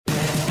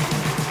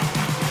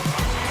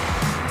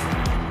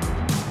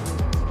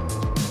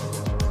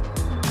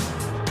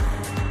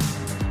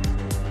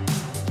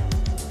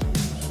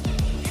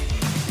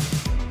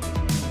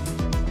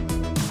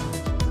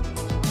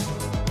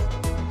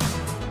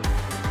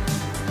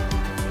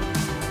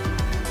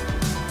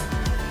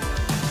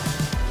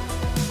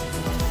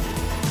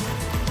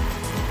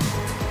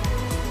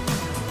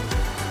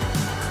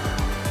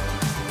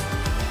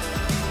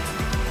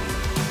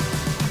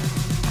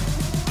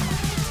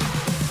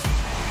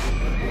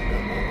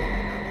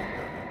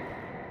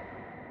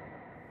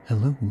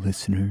Hello,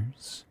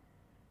 listeners.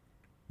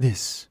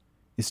 This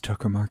is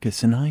Tucker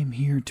Marcus, and I am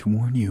here to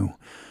warn you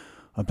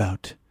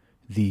about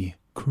the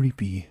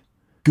creepy,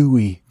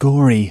 gooey,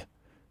 gory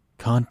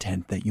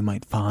content that you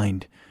might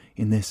find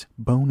in this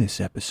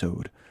bonus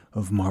episode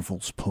of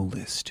Marvel's Pull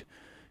List.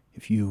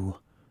 If you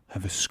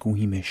have a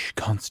squeamish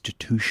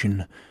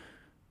constitution,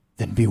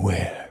 then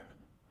beware.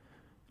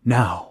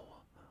 Now,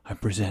 I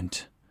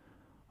present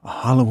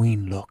a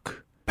Halloween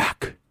look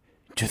back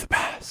to the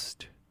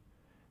past.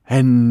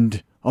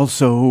 And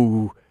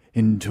also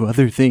into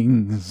other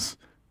things.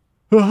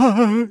 Hello,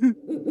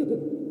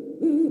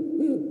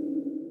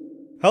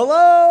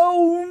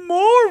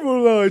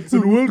 Marvelites,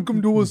 and welcome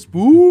to a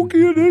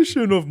spooky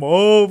edition of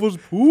Marvel's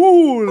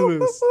Pull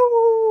List.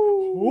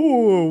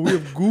 Oh, we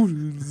have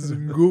ghouls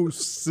and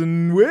ghosts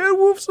and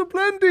werewolves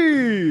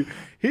aplenty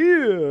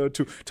here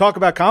to talk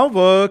about comic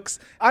books.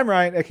 I'm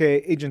Ryan, aka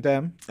Agent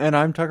M. And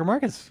I'm Tucker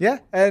Marcus. Yeah,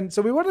 and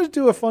so we wanted to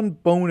do a fun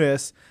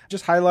bonus,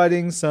 just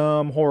highlighting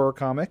some horror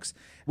comics.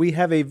 We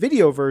have a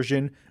video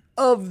version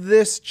of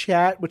this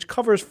chat, which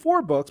covers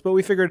 4 books, but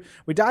we figured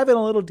we'd dive in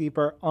a little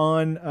deeper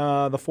on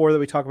the 4 that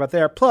we talk about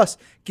there, plus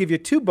give you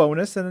 2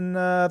 bonus and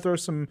throw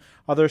some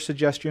other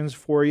suggestions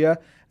for you.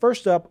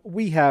 First up,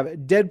 we have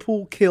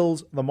Deadpool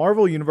Kills the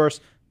Marvel Universe,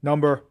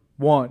 number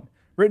 1.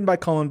 Written by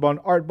Cullen Bunn,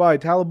 art by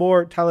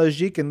Talibor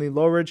Talajic and Lee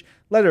Loughridge,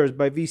 letters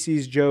by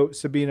VC's Joe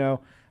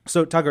Sabino.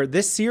 So, Tucker,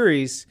 this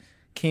series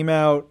came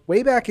out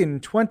way back in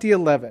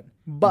 2011,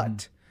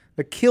 but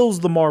the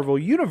Kills the Marvel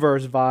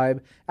Universe vibe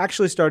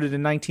actually started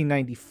in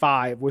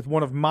 1995 with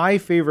one of my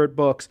favorite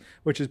books,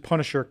 which is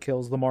Punisher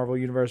Kills the Marvel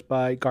Universe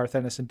by Garth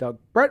Ennis and Doug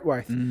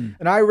Bretweith.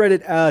 And I read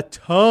it a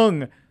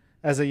ton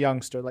as a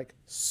youngster, like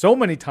so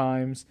many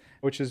times,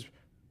 which is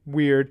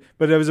weird.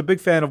 But I was a big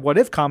fan of What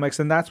If comics,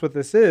 and that's what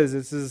this is.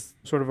 This is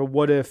sort of a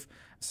what if,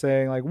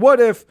 saying like, what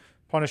if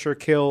Punisher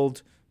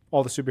killed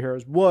all the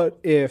superheroes? What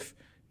if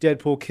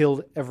Deadpool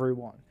killed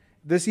everyone?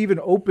 This even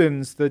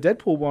opens, the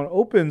Deadpool one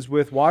opens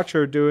with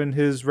Watcher doing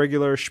his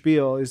regular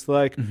spiel. He's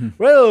like,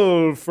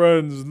 well,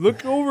 friends,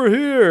 look over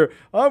here.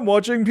 I'm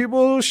watching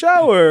people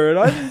shower, and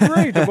I'm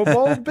great. I'm a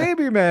bald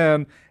baby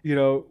man. You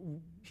know,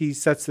 he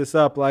sets this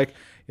up like,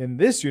 in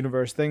this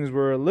universe, things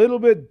were a little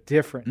bit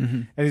different.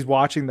 And he's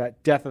watching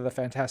that Death of the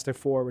Fantastic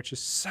Four, which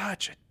is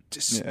such a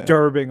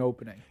disturbing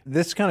opening.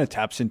 This kind of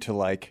taps into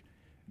like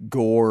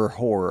gore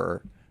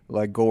horror,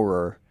 like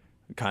gore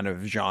kind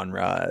of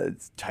genre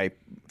type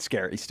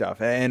scary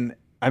stuff. And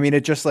I mean,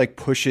 it just like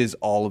pushes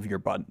all of your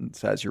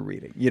buttons as you're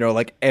reading. You know,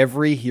 like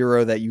every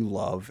hero that you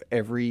love,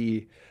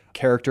 every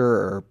character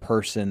or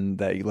person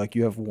that you like,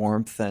 you have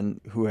warmth and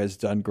who has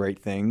done great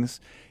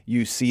things,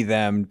 you see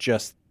them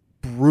just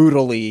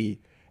brutally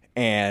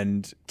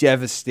and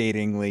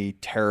devastatingly,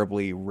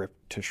 terribly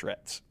ripped to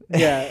shreds.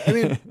 Yeah, I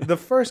mean, the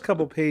first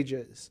couple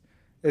pages,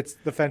 it's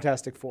the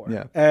Fantastic Four.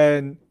 Yeah.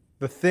 And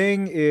the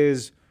Thing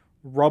is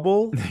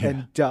rubble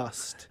and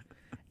dust.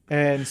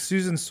 And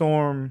Susan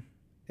Storm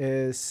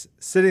is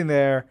sitting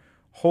there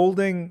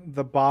holding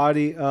the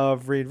body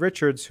of Reed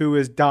Richards, who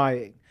is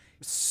dying.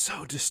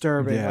 So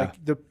disturbing. Yeah. Like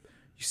you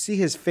see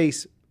his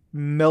face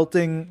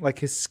melting, like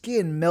his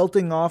skin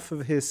melting off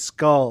of his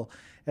skull.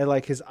 And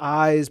like his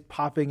eyes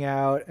popping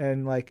out,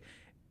 and like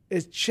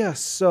it's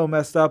just so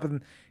messed up.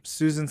 And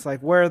Susan's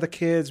like, where are the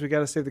kids? We got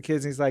to save the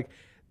kids. And he's like,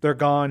 they're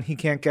gone. He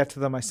can't get to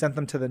them. I sent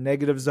them to the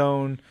negative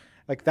zone.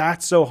 Like,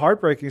 that's so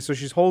heartbreaking. So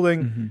she's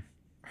holding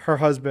her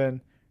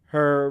husband.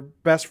 Her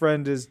best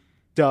friend is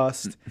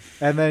dust.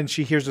 And then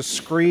she hears a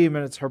scream,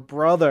 and it's her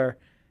brother.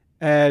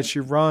 And she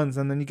runs.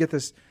 And then you get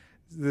this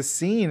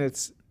scene.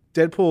 It's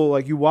Deadpool.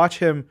 Like, you watch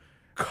him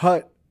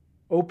cut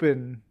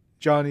open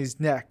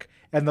Johnny's neck,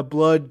 and the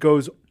blood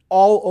goes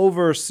all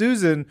over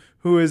Susan,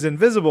 who is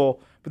invisible.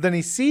 But then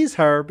he sees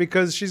her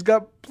because she's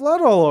got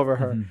blood all over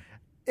her.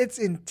 It's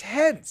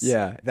intense.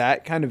 Yeah,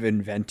 that kind of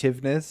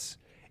inventiveness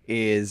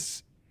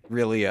is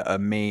really a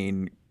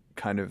main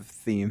kind of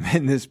theme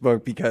in this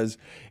book, because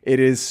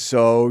it is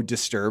so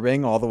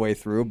disturbing all the way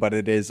through, but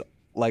it is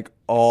like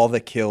all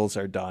the kills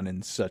are done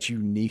in such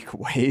unique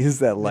ways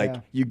that like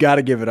you got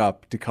to give it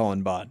up to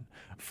Cullen Bunn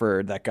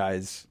for that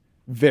guy's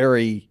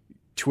very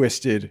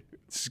twisted,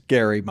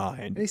 scary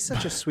mind. He's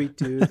such a sweet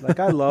dude. Like,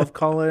 I love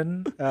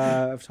Cullen.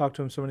 I've talked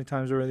to him so many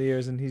times over the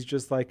years, and he's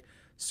just like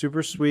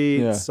super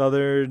sweet,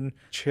 southern,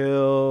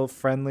 chill,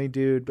 friendly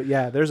dude. But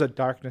yeah, there's a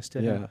darkness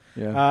to him.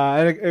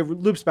 And it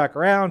loops back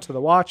around to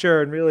the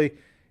Watcher and really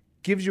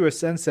gives you a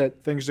sense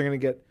that things are going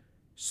to get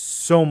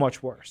so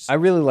much worse. I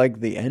really like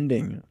the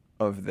ending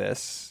of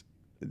this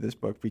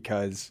book,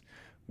 because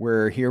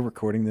we're here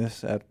recording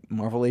this at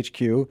Marvel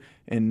HQ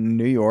in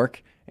New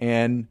York,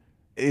 and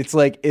it's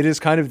like, it is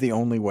kind of the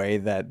only way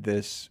that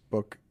this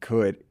book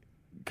could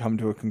come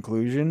to a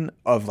conclusion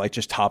of like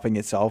just topping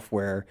itself,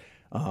 where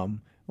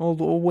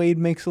Wade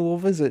makes a little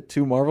visit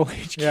to Marvel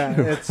HQ.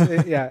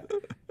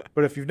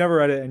 But if you've never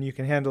read it and you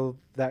can handle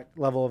that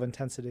level of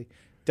intensity,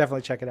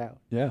 definitely check it out.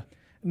 Yeah.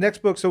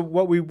 Next book, so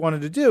what we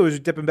wanted to do is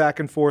dipping back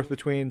and forth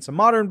between some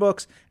modern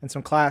books and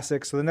some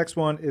classics. So the next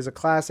one is a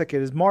classic.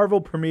 It is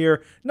Marvel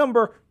Premiere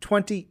number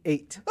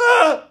 28.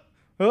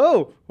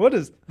 Oh, what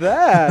is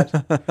that?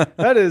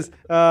 That is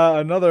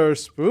another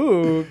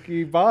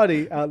spooky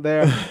body out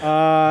there.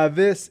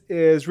 This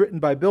is written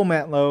by Bill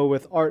Mantlo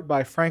with art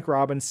by Frank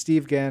Robbins,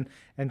 Steve Gann,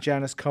 and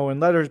Janice Cohen.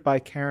 Letters by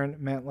Karen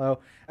Mantlo.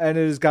 And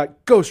it has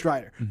got Ghost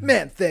Rider,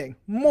 Man-Thing,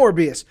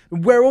 Morbius,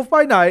 Werewolf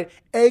by Night,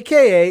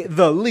 a.k.a.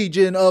 the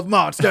Legion of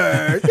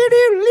Monsters.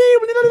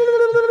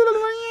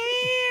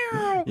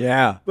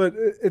 Yeah. But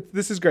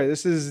this is great.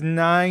 This is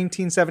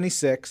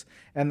 1976,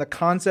 and the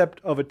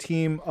concept of a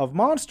team of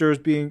monsters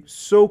being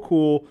so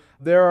cool.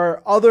 There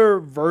are other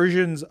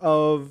versions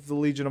of the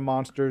Legion of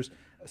Monsters,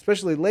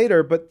 especially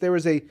later, but there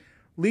was a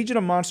Legion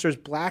of Monsters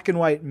black and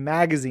white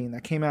magazine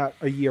that came out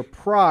a year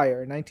prior,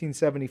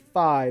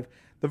 1975.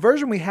 The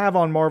version we have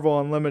on Marvel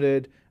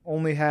Unlimited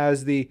only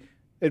has the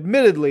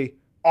admittedly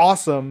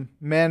awesome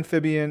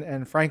Manphibian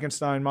and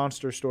Frankenstein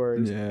monster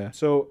stories. Yeah.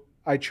 So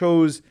I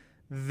chose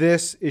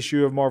this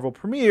issue of Marvel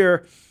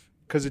Premiere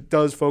because it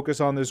does focus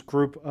on this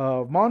group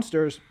of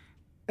monsters,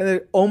 and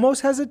it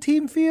almost has a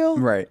team feel,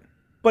 Right.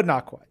 but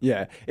not quite.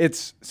 Yeah.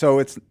 It's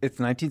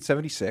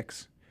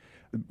 1976.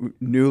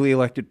 Newly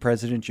elected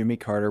President Jimmy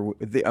Carter.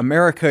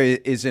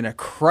 America is in a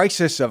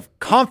crisis of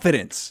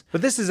confidence.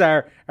 But this is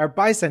our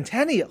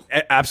bicentennial.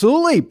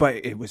 Absolutely,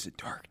 but it was a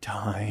dark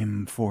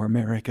time for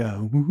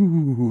America.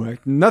 Ooh,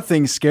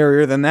 nothing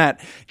scarier than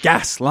that.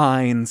 Gas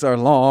lines are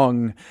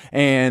long,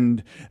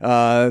 and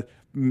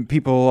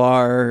people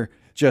are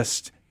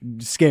just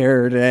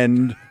scared,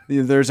 and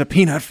there's a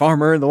peanut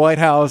farmer in the White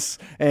House,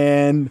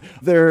 and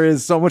there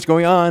is so much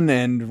going on,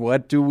 and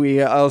what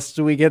else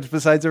do we get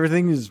besides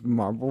everything is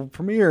Marvel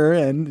Premiere,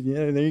 and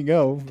yeah, there you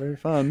go. Very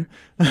fun.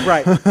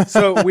 Right.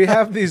 So we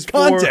have these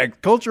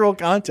context, cultural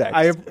context.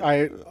 I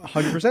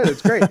 100%.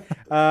 It's great.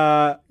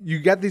 You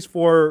get these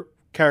four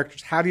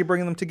characters. How do you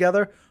bring them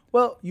together?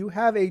 Well, you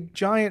have a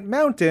giant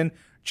mountain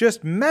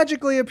just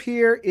magically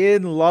appear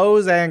in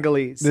Los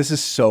Angeles. This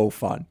is so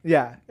fun.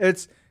 Yeah,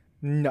 it's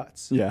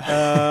nuts.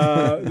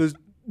 Yeah. This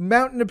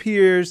mountain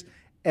appears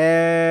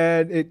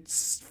and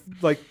it's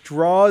like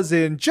draws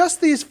in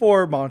just these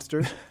four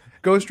monsters.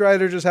 Ghost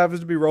Rider just happens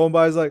to be rolling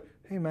by. He's like,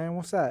 hey man,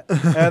 what's that?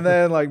 And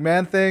then like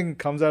Man-Thing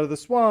comes out of the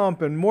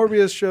swamp, and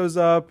Morbius shows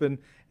up, and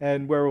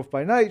Werewolf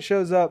by Night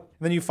shows up.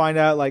 And then you find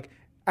out like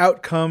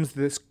out comes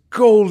this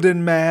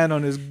golden man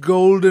on his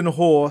golden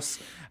horse,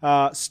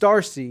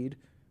 Starseed,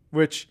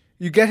 which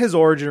you get his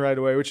origin right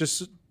away, which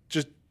is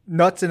just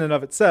nuts in and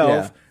of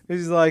itself. Yeah.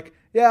 He's like,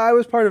 yeah, I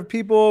was part of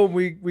people.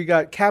 We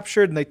got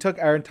captured, and they took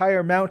our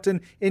entire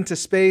mountain into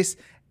space,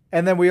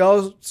 and then we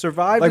all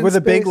survived. Like with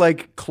space. A big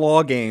like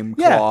claw game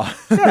claw.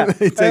 Yeah.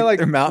 They take like,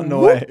 their mountain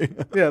whoop. away.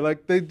 Yeah,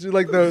 like they do.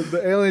 Like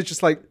the aliens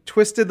just like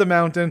twisted the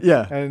mountain.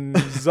 Yeah. And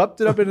zupped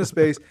it up into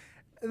space,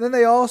 and then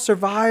they all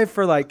survived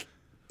for like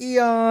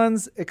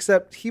eons.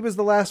 Except he was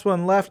the last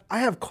one left.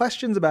 I have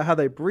questions about how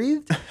they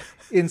breathed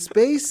in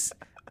space.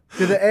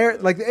 Did the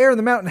air in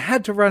the mountain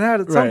had to run out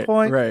at some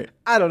point? Right.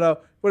 I don't know.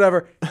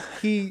 Whatever.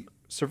 He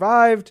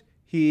survived.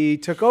 He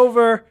took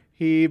over.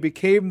 He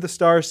became the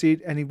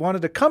Starseed, and he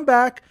wanted to come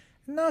back,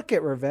 not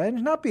get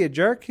revenge, not be a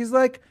jerk. He's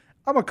like,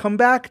 I'm gonna come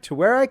back to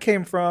where I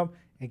came from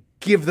and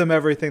give them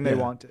everything they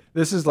wanted.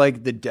 This is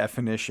like the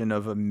definition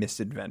of a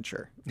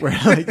misadventure, where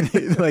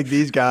like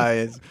these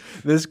guys,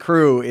 this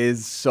crew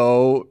is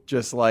so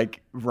just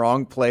like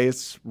wrong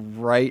place,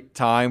 right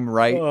time,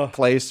 right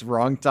place,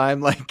 wrong time.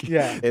 Like,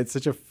 it's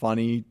such a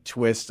funny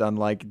twist on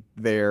like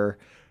their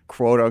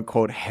quote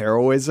unquote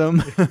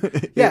heroism.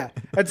 Yeah.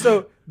 And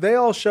so they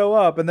all show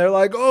up and they're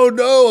like, oh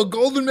no, a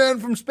golden man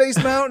from Space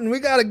Mountain. We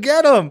got to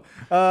get him.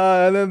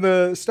 And then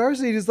the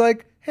Starseed is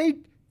like, hey,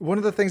 one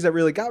of the things that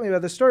really got me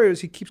about this story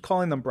was he keeps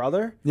calling them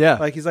brother. Yeah.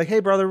 Like he's like, hey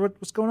brother,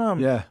 what's going on?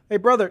 Yeah. Hey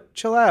brother,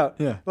 chill out.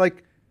 Yeah.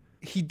 Like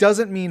he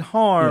doesn't mean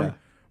harm,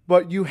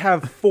 but you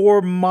have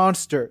four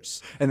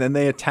monsters. And then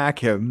they attack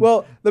him.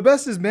 Well, the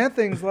best is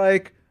Man-Thing's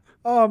like,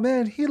 oh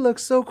man, he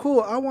looks so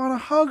cool. I want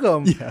to hug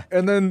him. Yeah.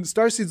 And then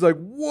Starseed's like,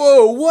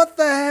 whoa, what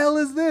the hell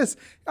is this?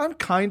 I'm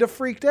kind of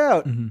freaked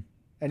out. Mm-hmm.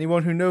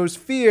 Anyone who knows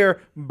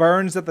fear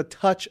burns at the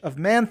touch of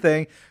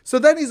Man-Thing. So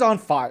then he's on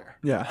fire.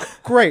 Yeah.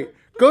 Great.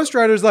 Ghost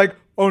Rider's like,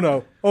 oh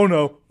no, oh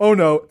no, oh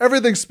no.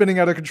 Everything's spinning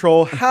out of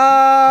control.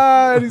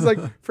 Ha! And he's like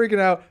freaking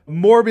out.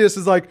 Morbius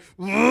is like,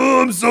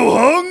 oh, I'm so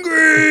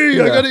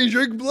hungry. I gotta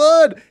drink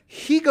blood.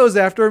 He goes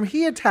after him.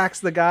 He attacks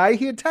the guy.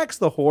 He attacks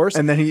the horse.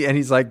 And then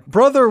he's like,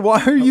 brother,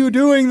 why are you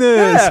doing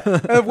this? Yeah.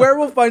 And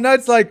Werewolf by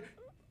Night's like,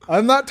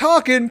 I'm not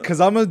talking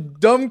because I'm a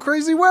dumb,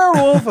 crazy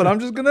werewolf and I'm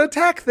just going to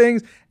attack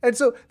things. And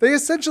so they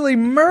essentially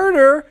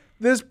murder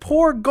this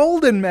poor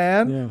golden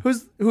man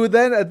who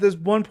then at this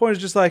one point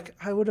is just like,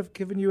 I would have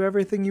given you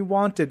everything you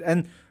wanted.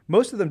 And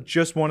most of them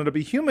just wanted to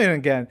be human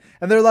again.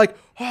 And they're like,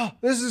 oh,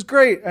 this is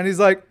great. And he's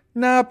like,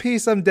 nah,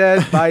 peace, I'm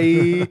dead.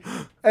 Bye.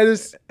 And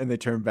they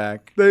turn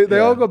back. They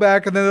all go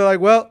back and then they're like,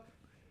 well,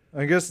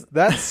 I guess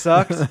that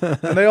sucks.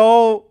 And they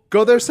all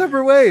go their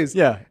separate ways.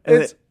 Yeah.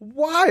 It's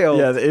wild.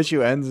 Yeah, the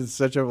issue ends in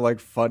such a like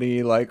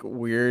funny, like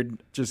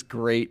weird, just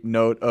great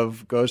note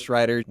of Ghost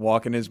Rider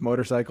walking his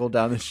motorcycle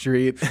down the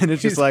street. And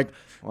it's just like,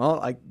 well,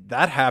 like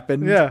that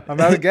happened. Yeah,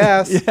 I'm out of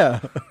gas. Yeah.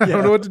 I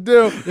don't know what to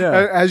do.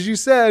 Yeah. As you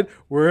said,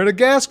 we're in a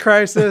gas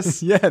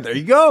crisis. Yeah, there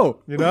you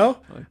go. You know?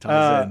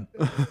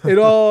 It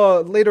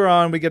all later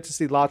on we get to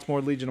see lots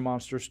more Legion of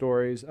Monster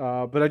stories.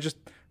 But I just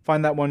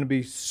find that one to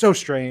be so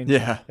strange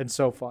and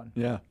so fun.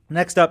 Yeah.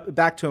 Next up,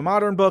 back to a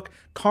modern book,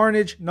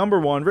 Carnage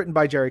 #1, written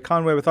by Jerry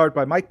Conway with art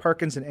by Mike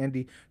Perkins and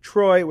Andy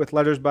Troy with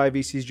letters by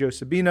VC's Joe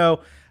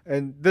Sabino.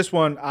 And this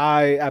one,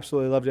 I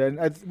absolutely loved it.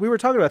 And we were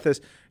talking about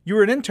this. You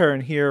were an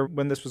intern here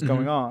when this was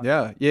going on.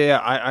 Yeah.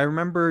 I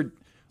remember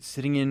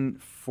sitting in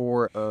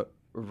for a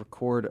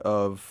record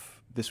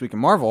of This Week in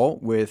Marvel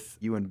with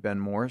you and Ben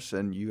Morse,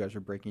 and you guys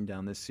were breaking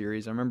down this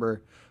series. I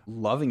remember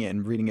loving it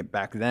and reading it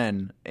back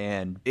then,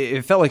 and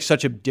it felt like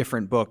such a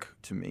different book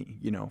to me,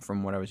 you know,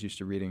 from what I was used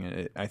to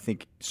reading. I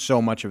think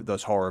so much of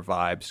those horror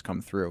vibes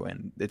come through,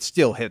 and it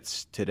still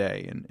hits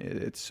today, and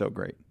it's so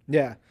great.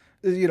 Yeah.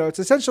 You know, it's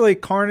essentially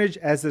Carnage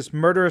as this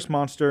murderous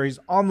monster. He's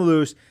on the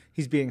loose.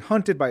 He's being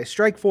hunted by a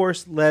strike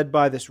force led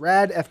by this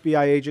rad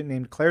FBI agent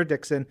named Claire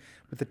Dixon.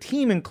 But the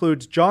team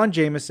includes John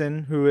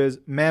Jameson, who is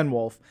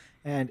Man-Wolf,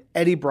 and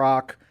Eddie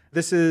Brock.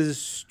 This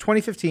is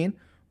 2015,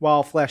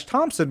 while Flash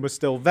Thompson was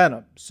still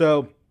Venom.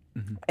 So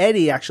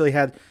Eddie actually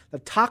had the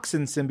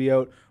toxin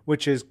symbiote,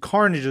 which is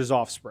Carnage's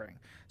offspring.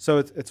 So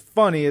it's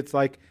funny. It's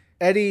like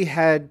Eddie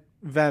had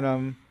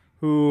Venom,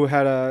 who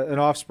had an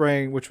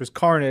offspring, which was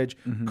Carnage.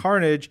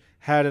 Carnage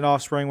had an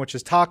offspring, which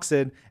is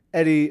Toxin.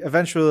 Eddie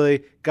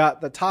eventually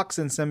got the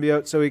Toxin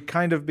symbiote, so he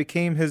kind of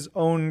became his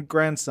own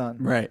grandson.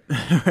 Right.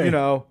 You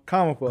know,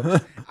 comic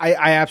books. I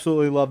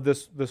absolutely love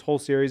this whole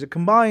series. It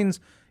combines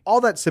all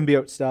that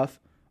symbiote stuff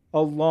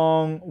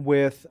along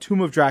with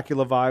Tomb of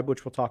Dracula vibe,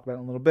 which we'll talk about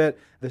in a little bit.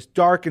 This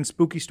dark and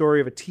spooky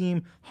story of a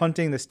team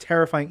hunting this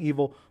terrifying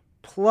evil.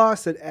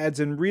 Plus, it adds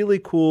in really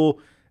cool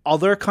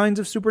other kinds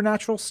of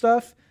supernatural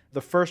stuff. The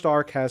first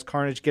arc has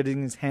Carnage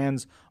getting his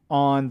hands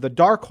on the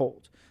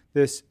Darkhold,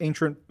 this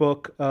ancient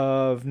book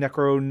of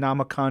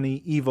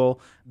Necronomicon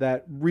Evil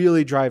that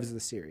really drives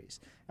the series.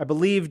 I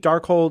believe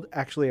Darkhold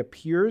actually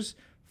appears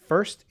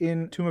first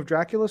in Tomb of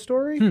Dracula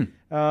story.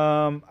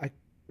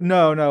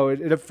 No,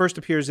 it first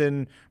appears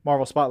in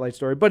Marvel Spotlight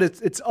story, but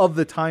it's of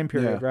the time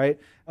period, right?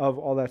 Of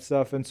all that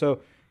stuff. And so,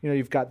 you know,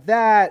 you've got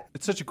that.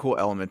 It's such a cool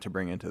element to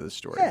bring into the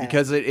story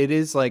because it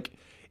is like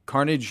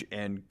Carnage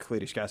and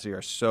Cletus Cassidy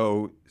are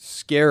so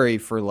scary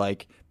for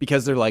like,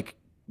 because they're like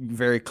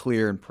very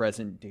clear and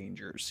present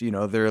dangers. You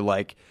know, they're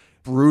like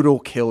brutal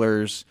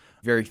killers,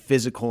 very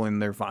physical in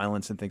their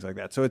violence and things like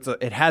that. So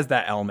it has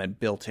that element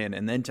built in.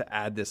 And then to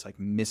add this like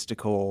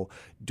mystical,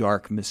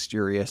 dark,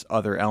 mysterious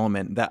other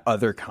element, that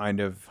other kind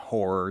of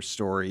horror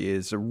story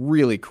is a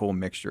really cool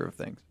mixture of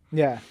things.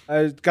 Yeah.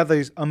 It's got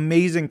these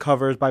amazing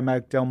covers by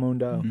Mike Del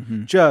Mundo.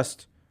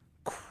 Just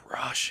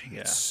crushing.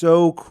 It's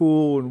so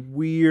cool and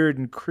weird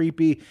and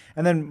creepy.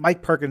 And then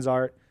Mike Perkins'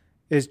 art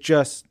is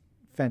just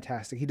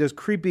fantastic. He does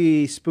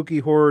creepy, spooky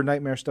horror,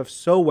 nightmare stuff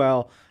so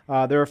well.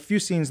 There are a few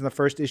scenes in the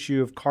first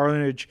issue of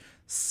Carnage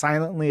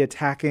silently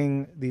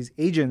attacking these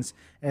agents,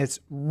 and it's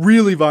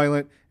really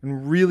violent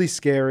and really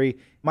scary.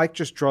 Mike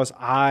just draws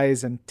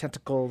eyes and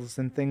tentacles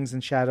and things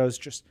and shadows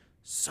just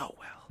so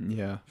well.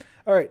 Yeah.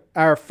 All right.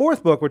 Our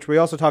fourth book, which we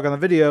also talk on the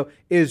video,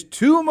 is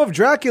Tomb of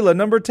Dracula,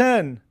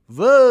 #10.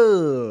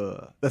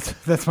 Whoa.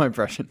 That's my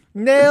impression.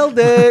 Nailed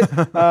it.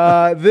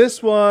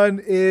 This one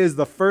is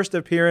the first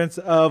appearance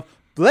of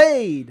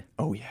Blade.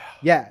 Oh, yeah.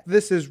 Yeah,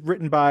 this is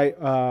written by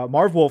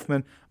Marv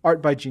Wolfman,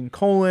 art by Gene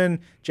Colan,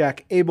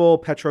 Jack Abel,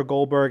 Petra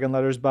Goldberg, and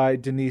letters by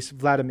Denise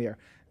Vladimir.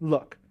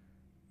 Look,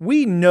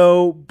 we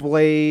know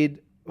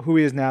Blade, who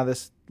he is now,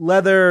 this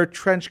leather,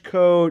 trench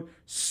coat,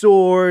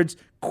 swords,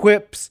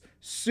 quips,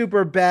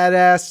 super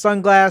badass,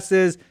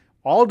 sunglasses,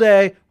 all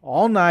day,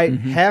 all night,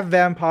 half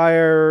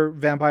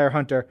vampire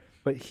hunter.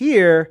 But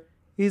here,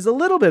 he's a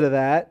little bit of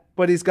that,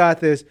 but he's got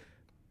this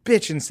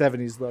bitchin'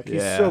 70s look.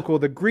 He's so cool.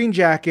 The green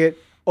jacket,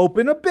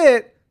 open a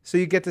bit, so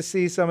you get to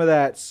see some of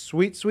that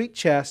sweet, sweet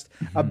chest.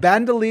 A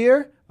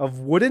bandolier of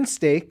wooden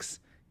stakes,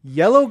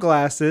 yellow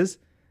glasses,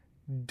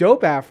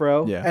 dope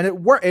afro, and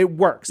it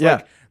works. Yeah.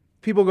 Like,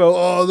 people go,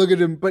 oh, look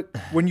at him. But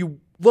when you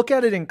look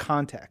at it in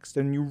context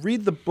and you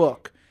read the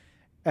book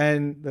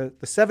and the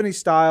 70s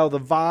style, the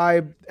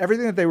vibe,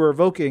 everything that they were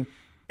evoking,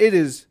 it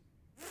is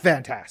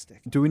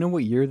fantastic. Do we know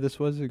what year this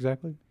was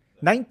exactly?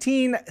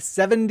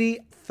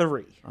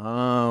 1973.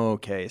 Oh,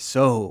 okay.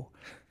 So,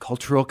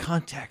 cultural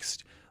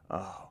context.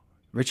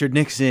 Richard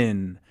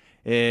Nixon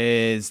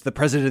is the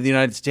president of the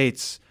United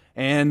States,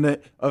 and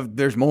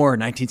there's more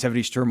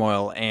 1970s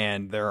turmoil,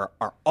 and there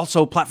are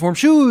also platform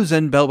shoes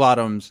and bell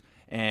bottoms,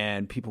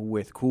 and people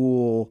with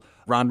cool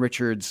Ron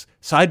Richards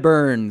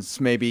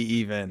sideburns, maybe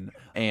even,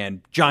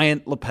 and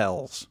giant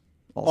lapels.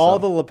 Also. All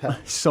the lapels.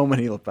 So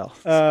many lapels.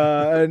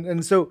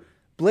 And so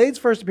Blade's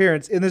first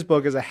appearance in this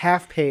book is a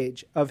half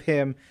page of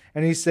him,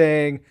 and he's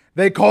saying,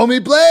 "They call me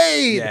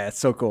Blade." Yeah, it's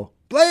so cool.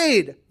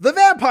 Blade, the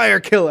vampire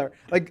killer.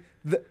 Like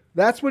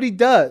that's what he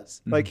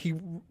does. Like he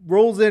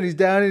rolls in, he's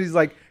down, and he's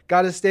like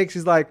got his stakes.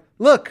 He's like,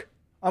 "Look,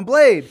 I'm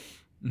Blade.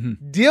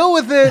 Deal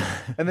with it."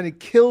 And then he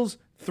kills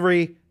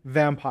 3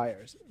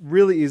 vampires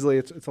really easily.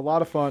 It's a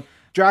lot of fun.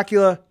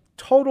 Dracula,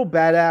 total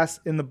badass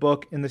in the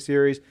book, in the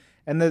series,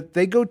 and that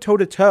they go toe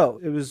to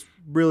toe. It was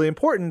really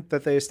important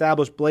that they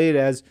established Blade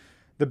as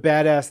the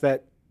badass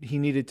that he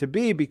needed to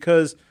be,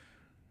 because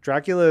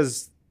Dracula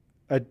is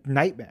a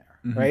nightmare,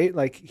 right?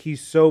 Like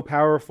he's so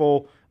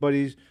powerful, but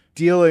he's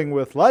dealing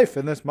with life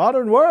in this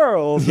modern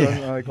world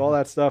and like all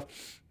that stuff.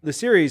 The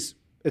series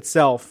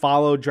itself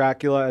followed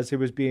Dracula as he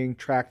was being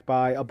tracked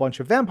by a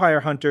bunch of vampire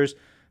hunters.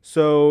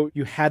 So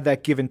you had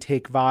that give and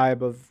take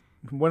vibe of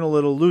win a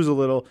little, lose a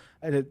little.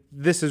 And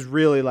this is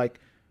really like,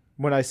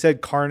 when I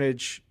said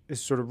Carnage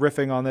is sort of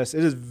riffing on this,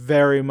 it is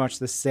very much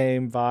the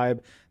same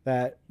vibe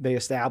that they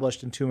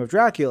established in Tomb of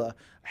Dracula.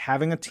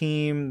 Having a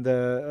team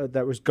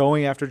that was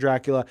going after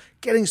Dracula,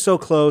 getting so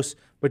close,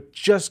 but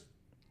just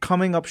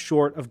coming up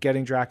short of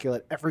getting Dracula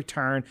at every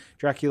turn.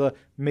 Dracula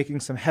making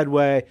some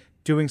headway,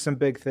 doing some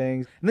big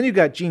things. And then you've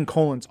got Gene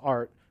Colan's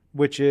art,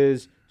 which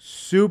is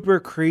super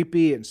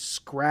creepy and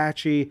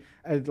scratchy.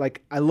 And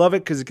like, I love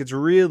it because it gets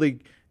really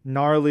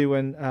gnarly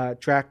when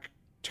Drac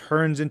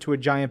turns into a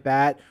giant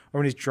bat, or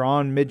when he's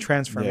drawn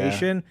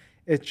mid-transformation.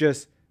 Yeah. It's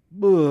just,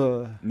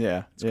 ugh.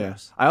 Yeah, it's yeah.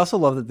 gross. I also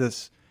love that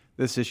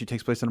this issue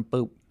takes place on a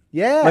boat.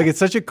 Yeah. Like, it's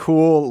such a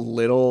cool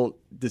little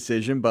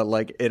decision, but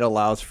like it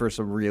allows for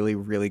some really,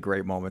 really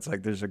great moments.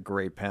 Like there's a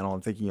great panel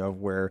I'm thinking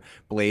of where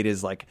Blade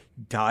is like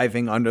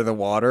diving under the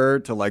water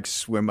to like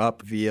swim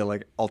up via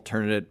like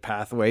alternate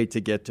pathway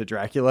to get to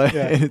Dracula.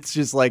 Yeah. And it's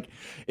just like,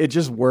 it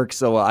just works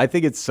so well. I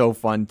think it's so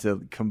fun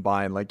to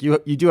combine. Like you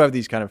do have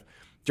these kind of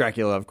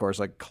Dracula, of course,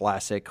 like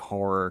classic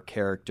horror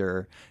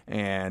character,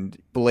 and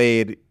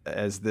Blade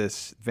as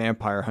this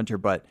vampire hunter,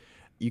 but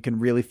you can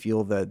really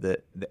feel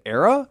the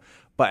era.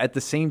 But at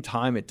the same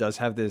time, it does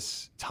have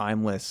this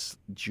timeless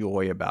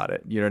joy about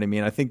it. You know what I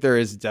mean? I think there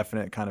is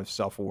definite kind of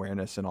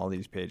self-awareness in all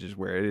these pages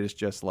where it is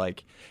just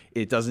like,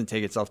 it doesn't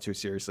take itself too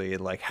seriously.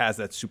 It like has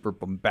that super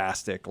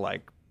bombastic,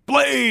 like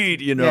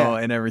Blade, you know,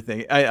 and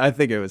everything. I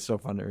think it was so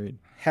fun to read.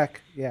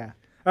 Heck yeah.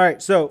 All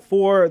right. So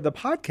for the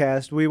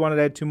podcast, we wanted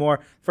to add 2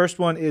 more. First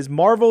one is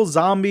Marvel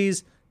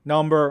Zombies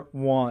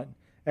 #1.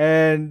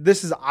 And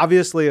this is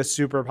obviously a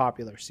super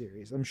popular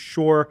series. I'm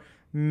sure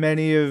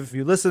many of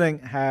you listening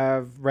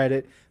have read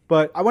it,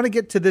 but I want to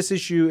get to this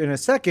issue in a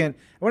second.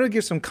 I want to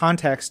give some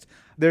context.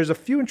 There's a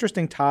few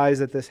interesting ties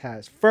that this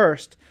has.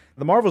 First,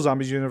 the Marvel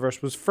Zombies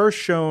universe was first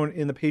shown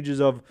in the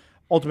pages of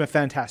Ultimate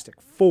Fantastic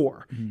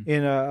 4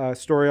 in a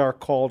story arc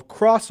called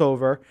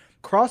Crossover.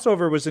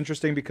 Crossover was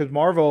interesting because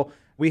Marvel,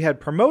 we had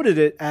promoted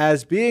it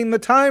as being the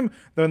time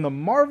when the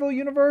Marvel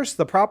Universe,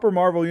 the proper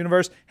Marvel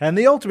Universe, and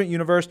the Ultimate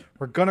Universe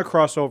were going to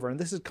cross over. And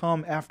this has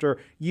come after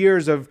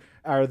years of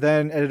our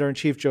then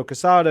editor-in-chief, Joe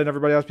Quesada, and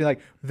everybody else being like,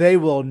 they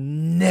will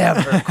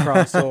never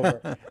cross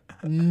over.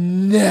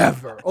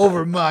 Never.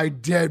 Over my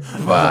dead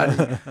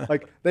body.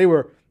 Like, they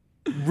were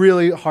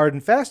really hard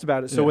and fast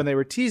about it. So when they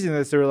were teasing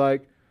this, they were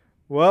like,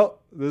 well,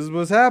 this is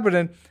what's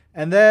happening.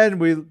 And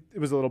then it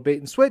was a little bait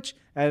and switch,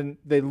 and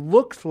they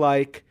looked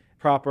like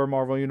proper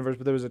Marvel Universe,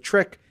 but there was a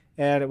trick,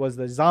 and it was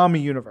the zombie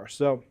universe.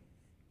 So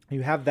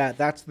you have that.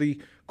 That's the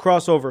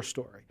crossover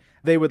story.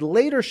 They would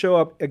later show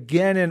up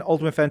again in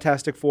Ultimate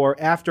Fantastic 4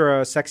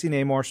 after a Sexy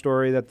Namor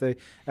story that the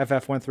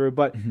FF went through,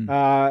 but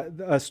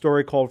a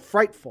story called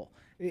Frightful.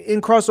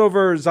 In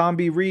crossover,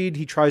 Zombie Reed,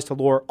 he tries to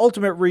lure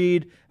Ultimate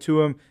Reed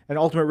to him, and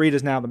Ultimate Reed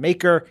is now the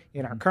Maker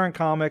in our current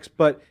comics,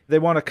 but they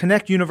want to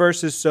connect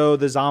universes so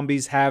the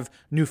zombies have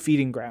new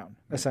feeding ground,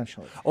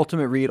 essentially.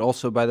 Ultimate Reed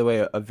also, by the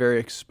way, a very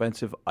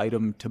expensive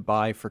item to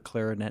buy for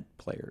clarinet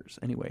players.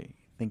 Anyway,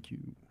 thank you.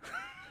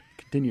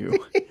 Continue.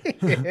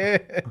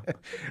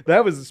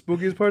 That was the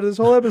spookiest part of this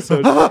whole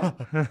episode.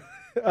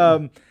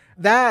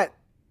 That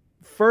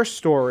first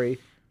story,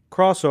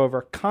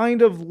 Crossover,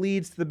 kind of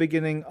leads to the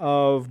beginning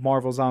of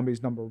Marvel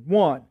Zombies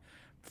 #1.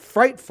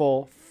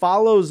 Frightful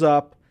follows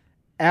up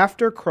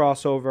after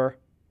Crossover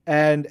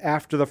and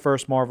after the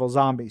first Marvel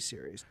Zombies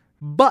series.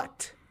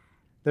 But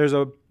there's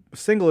a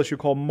single issue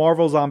called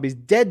Marvel Zombies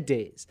Dead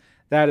Days.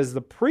 That is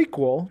the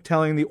prequel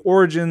telling the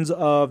origins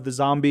of the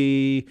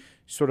zombie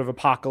sort of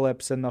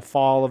apocalypse and the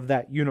fall of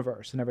that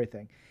universe and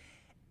everything.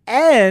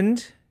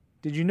 And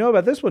did you know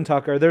about this one,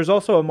 Tucker? There's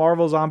also a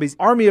Marvel Zombies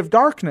Army of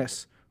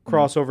Darkness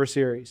crossover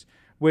series,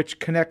 which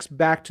connects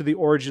back to the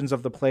origins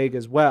of the plague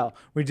as well.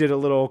 We did a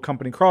little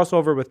company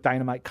crossover with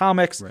Dynamite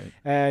Comics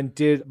and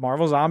did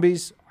Marvel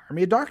Zombies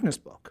Army of Darkness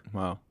book.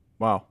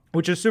 Wow.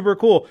 Which is super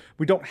cool.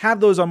 We don't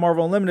have those on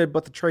Marvel Unlimited,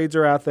 but the trades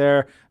are out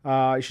there.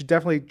 You should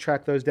definitely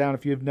track those down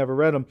if you've never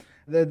read them.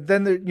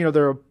 Then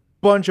there are a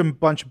bunch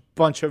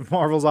of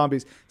Marvel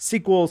Zombies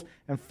sequels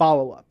and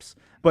follow-ups.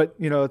 But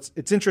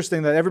it's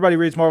interesting that everybody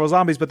reads Marvel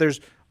Zombies, but there's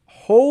a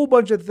whole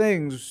bunch of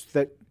things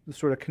that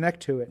sort of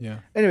connect to it. Yeah.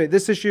 Anyway,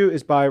 this issue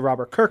is by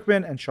Robert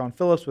Kirkman and Sean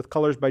Phillips with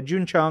colors by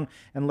Jun Chung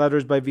and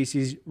letters by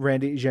VC's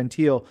Randy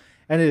Gentile.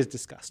 And it is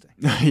disgusting.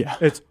 Yeah.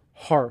 It's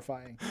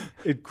horrifying.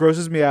 It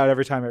grosses me out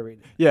every time I read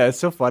it. Yeah, it's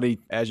so funny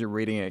as you're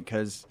reading it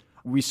because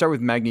we start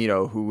with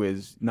Magneto, who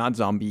is not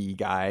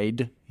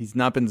zombie-guide. He's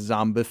not been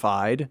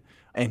zombified.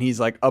 And he's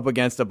like up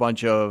against a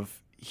bunch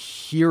of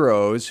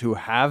heroes who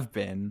have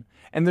been.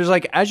 And there's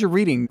like, as you're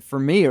reading, for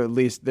me at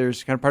least,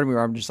 there's kind of part of me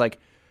where I'm just like,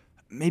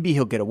 maybe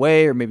he'll get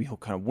away or maybe he'll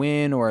kind of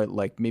win or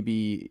like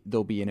maybe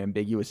there'll be an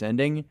ambiguous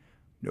ending.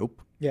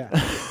 Nope. Yeah.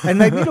 And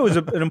Magneto is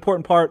an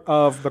important part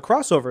of the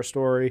crossover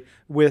story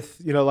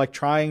with, like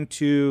trying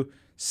to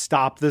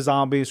stop the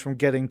zombies from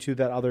getting to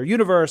that other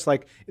universe.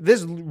 Like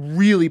this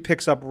really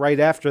picks up right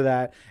after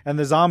that. And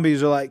the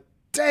zombies are like,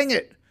 dang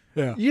it.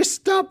 Yeah. You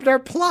stopped our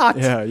plot.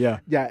 Yeah.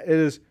 Yeah, it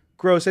is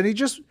gross. And he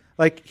just,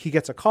 he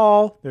gets a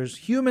call. There's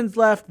humans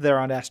left. They're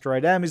on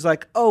Asteroid M. He's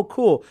like, oh,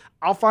 cool.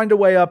 I'll find a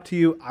way up to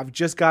you. I've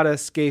just got to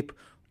escape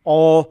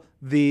all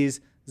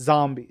these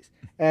zombies.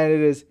 And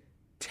it is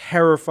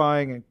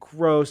terrifying and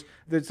gross.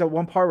 There's that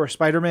one part where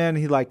Spider-Man,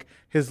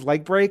 his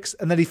leg breaks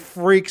and then he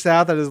freaks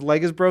out that his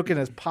leg is broken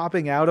and is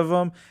popping out of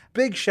him.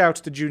 Big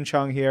shouts to Jun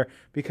Chung here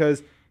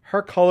because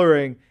her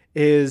coloring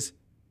is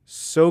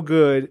so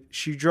good.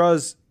 She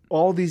draws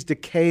all these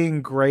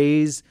decaying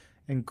grays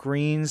and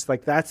greens.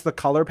 Like that's the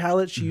color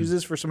palette she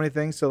uses for so many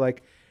things. So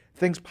like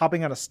things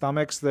popping out of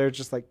stomachs, they're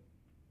just like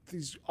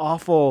these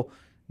awful,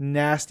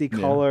 nasty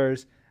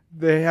colors.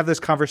 They have this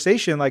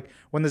conversation like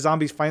when the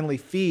zombies finally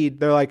feed,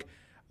 they're like,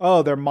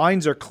 oh, their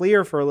minds are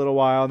clear for a little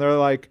while. And they're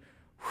like,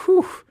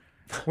 whew,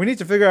 we need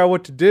to figure out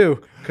what to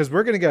do because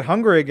we're going to get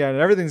hungry again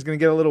and everything's going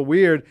to get a little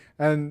weird.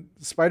 And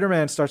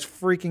Spider-Man starts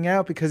freaking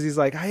out because he's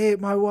like, I ate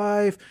my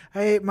wife.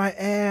 I ate my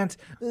aunt.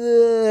 Ugh.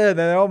 And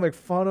they all make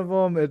fun of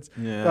him. It's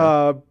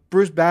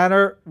Bruce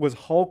Banner was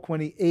Hulk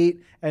when he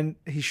ate and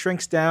he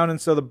shrinks down. And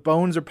so the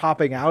bones are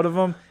popping out of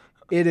him.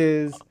 It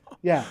is,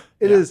 it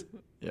is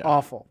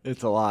awful.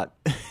 It's a lot.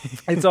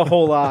 It's a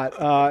whole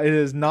lot. It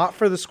is not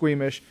for the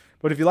squeamish.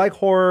 But if you like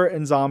horror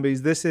and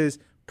zombies, this is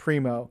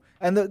primo.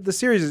 And the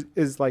series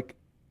is like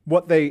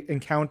what they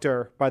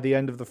encounter by the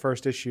end of the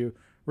first issue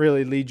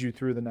really leads you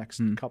through the next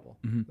couple.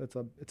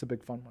 It's a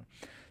big fun one.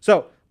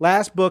 So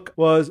last book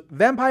was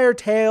Vampire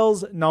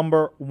Tales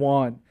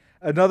 #1,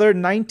 another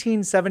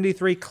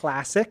 1973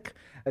 classic.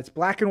 It's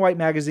black and white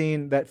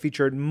magazine that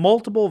featured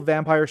multiple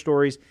vampire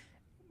stories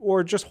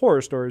or just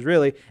horror stories,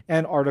 really,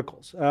 and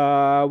articles.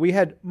 We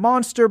had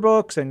monster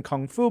books and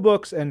kung fu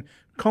books and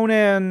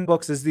Conan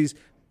books as these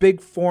big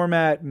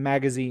format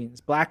magazines,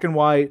 black and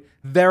white,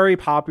 very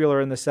popular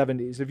in the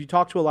 70s. If you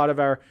talk to a lot of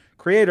our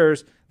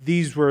creators,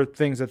 these were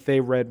things that they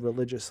read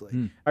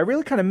religiously. I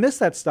really kind of miss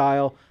that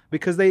style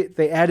because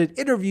they added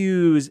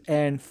interviews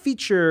and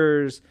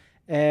features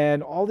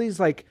and all these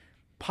like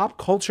pop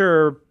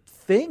culture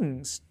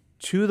things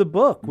to the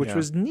book, which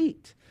was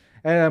neat.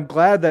 And I'm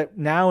glad that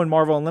now in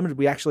Marvel Unlimited,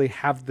 we actually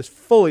have this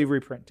fully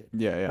reprinted,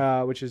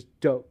 which is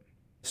dope.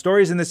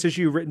 Stories in this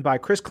issue written by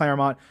Chris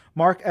Claremont,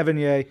 Mark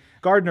Evanier,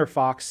 Gardner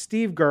Fox,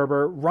 Steve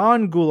Gerber,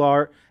 Ron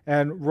Goulart,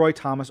 and Roy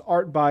Thomas.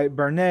 Art by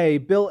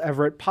Bernay, Bill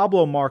Everett,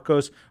 Pablo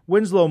Marcos,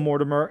 Winslow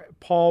Mortimer,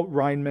 Paul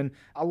Reinman.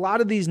 A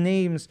lot of these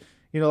names,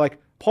 like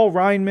Paul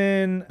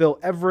Reinman, Bill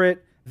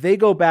Everett, they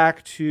go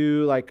back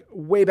to like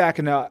way back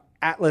in the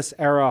Atlas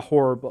era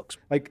horror books.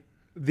 Like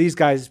these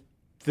guys,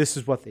 this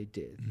is what they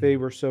did. They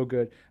were so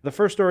good. The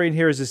first story in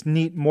here is this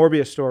neat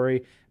Morbius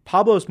story.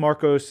 Pablo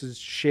Marcos'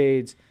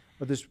 shades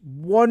with this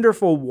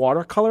wonderful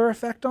watercolor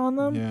effect on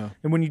them. Yeah.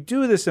 And when you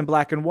do this in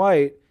black and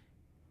white,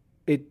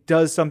 it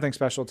does something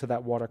special to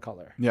that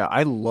watercolor. Yeah,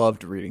 I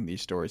loved reading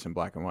these stories in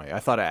black and white. I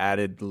thought it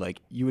added,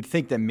 you would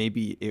think that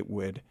maybe it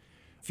would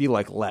feel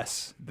like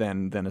less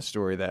than a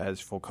story that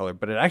has full color,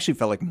 but it actually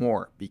felt like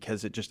more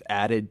because it just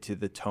added to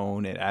the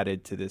tone. It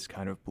added to this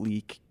kind of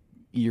bleak,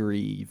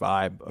 eerie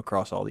vibe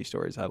across all these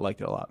stories. I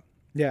liked it a lot.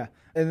 Yeah.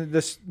 And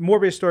this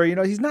Morbius story,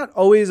 he's not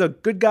always a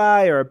good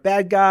guy or a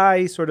bad guy.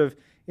 He's sort of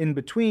in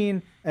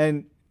between.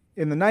 And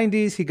in the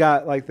 90s, he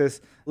got like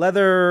this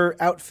leather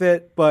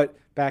outfit, but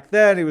back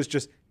then it was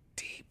just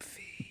deep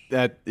V.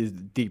 That is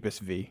the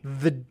deepest V.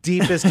 The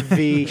deepest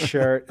V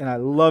shirt, and I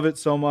love it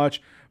so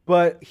much.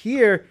 But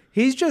here,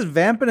 he's just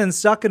vamping and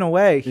sucking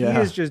away. He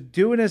is just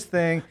doing his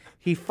thing.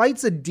 He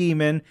fights a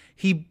demon.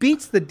 He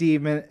beats the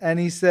demon, and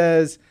he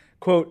says,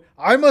 quote,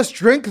 "I must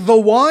drink the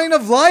wine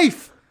of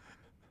life."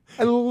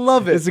 I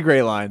love it. It's a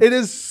great line. It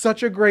is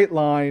such a great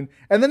line.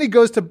 And then he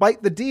goes to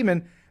bite the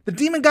demon. The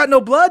demon got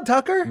no blood,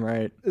 Tucker.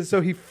 Right.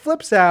 So he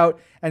flips out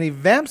and he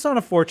vamps on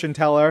a fortune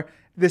teller.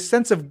 This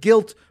sense of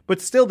guilt,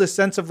 but still this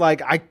sense of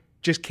like, I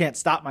just can't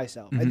stop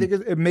myself. I think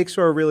it makes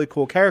her a really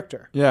cool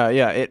character. Yeah.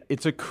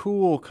 It's a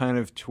cool kind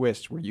of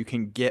twist where you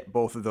can get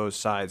both of those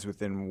sides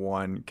within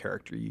one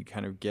character. You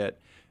kind of get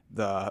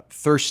the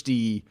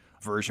thirsty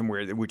version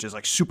which is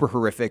like super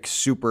horrific,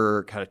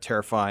 super kind of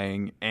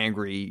terrifying,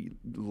 angry,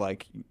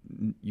 like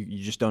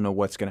you just don't know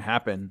what's going to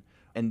happen.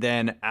 And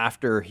then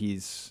after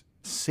he's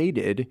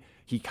sated,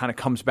 he kind of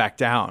comes back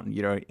down,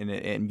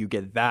 and you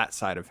get that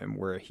side of him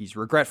where he's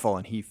regretful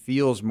and he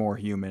feels more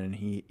human, and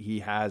he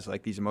has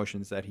like these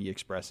emotions that he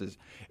expresses.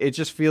 It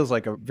just feels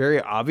like a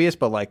very obvious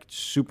but like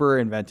super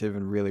inventive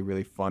and really,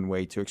 really fun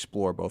way to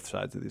explore both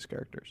sides of these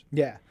characters.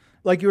 Yeah.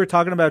 Like you were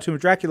talking about Tomb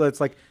of Dracula, it's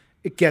like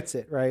it gets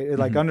it, right? It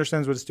like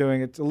understands what it's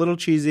doing. It's a little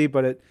cheesy,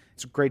 but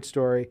it's a great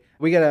story.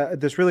 We get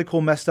this really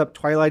cool messed up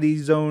Twilight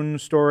Zone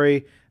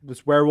story,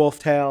 this werewolf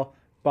tale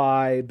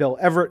by Bill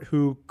Everett,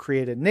 who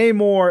created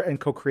Namor and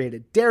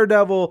co-created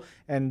Daredevil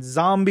and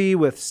Zombie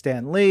with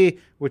Stan Lee,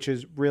 which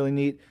is really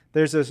neat.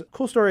 There's this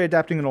cool story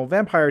adapting an old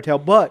vampire tale,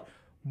 but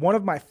one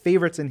of my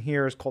favorites in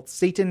here is called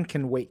Satan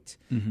Can Wait.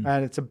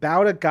 And it's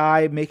about a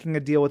guy making a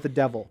deal with the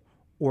devil.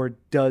 Or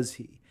does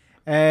he?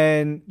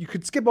 And you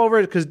could skip over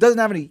it because it doesn't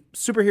have any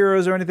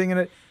superheroes or anything in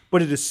it,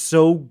 but it is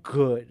so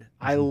good.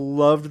 I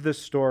loved this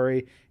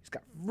story. It's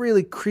got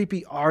really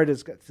creepy art.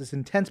 It's got this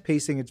intense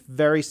pacing. It's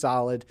very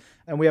solid.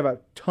 And we have a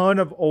ton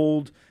of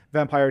old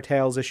Vampire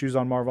Tales issues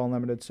on Marvel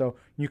Unlimited, so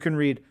you can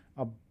read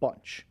a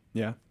bunch.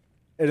 Yeah.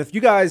 And if you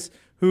guys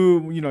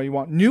who, you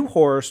want new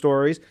horror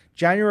stories,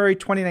 January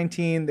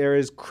 2019, there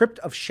is Crypt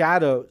of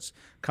Shadows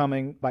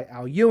coming by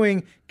Al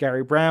Ewing,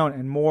 Gary Brown,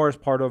 and more as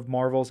part of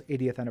Marvel's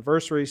 80th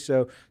anniversary.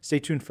 So stay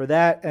tuned for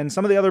that. And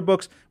some of the other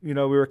books, we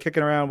were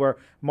kicking around were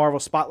Marvel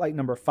Spotlight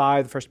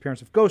 #5, the first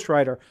appearance of Ghost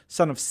Rider,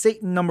 Son of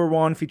Satan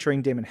 #1,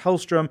 featuring Damon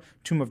Hellstrom,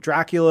 Tomb of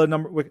Dracula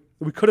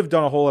we could have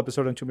done a whole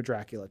episode on Tomb of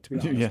Dracula, to be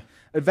honest. Yeah.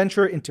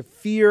 Adventure into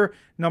Fear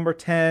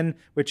 #10,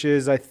 which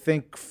is, I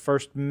think,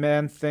 First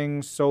Man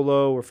Thing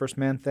solo or First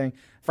Man Thing.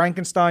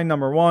 Frankenstein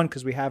 #1,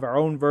 because we have our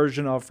own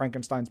version of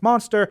Frankenstein's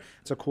monster.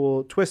 It's a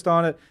cool twist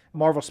on it.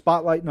 Marvel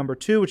Spotlight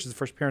 #2, which is the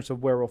first appearance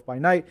of Werewolf by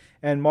Night.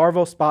 And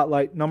Marvel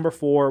Spotlight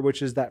 #4,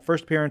 which is that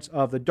first appearance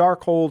of the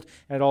Darkhold,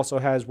 and it also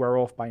has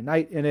Werewolf by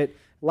Night in it.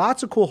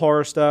 Lots of cool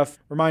horror stuff.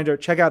 Reminder,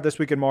 check out This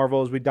Week in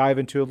Marvel as we dive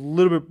into a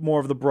little bit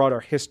more of the broader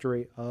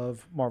history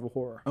of Marvel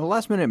horror. A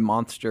last-minute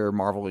monster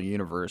Marvel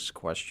Universe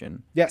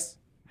question. Yes.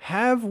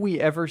 Have we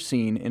ever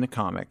seen in a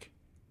comic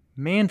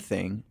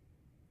Man-Thing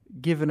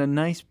given a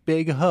nice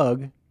big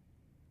hug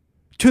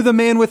to the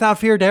Man Without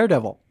Fear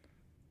Daredevil?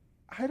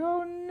 I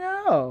don't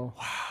know.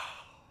 Wow.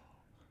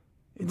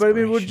 But I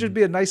mean, it would just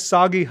be a nice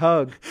soggy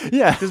hug.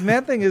 Yeah. Because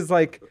Man-Thing is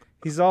like...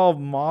 He's all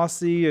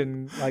mossy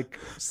and like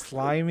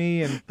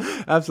slimy and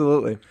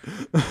absolutely.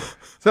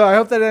 So I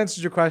hope that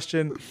answers your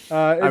question.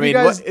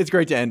 It's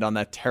great to end on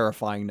that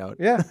terrifying note.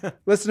 Yeah.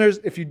 Listeners,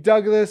 if you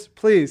dug this,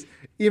 please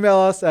email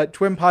us at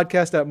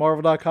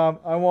twimpodcast@marvel.com.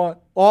 I want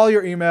all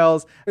your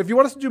emails. If you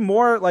want us to do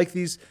more like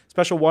these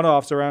special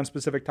one-offs around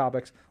specific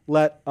topics,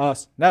 let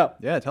us know.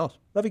 Yeah, tell us.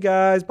 Love you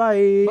guys.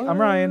 Bye. I'm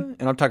Ryan.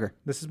 And I'm Tucker.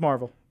 This is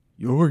Marvel.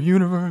 Your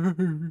universe.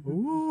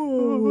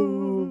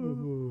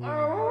 Ooh.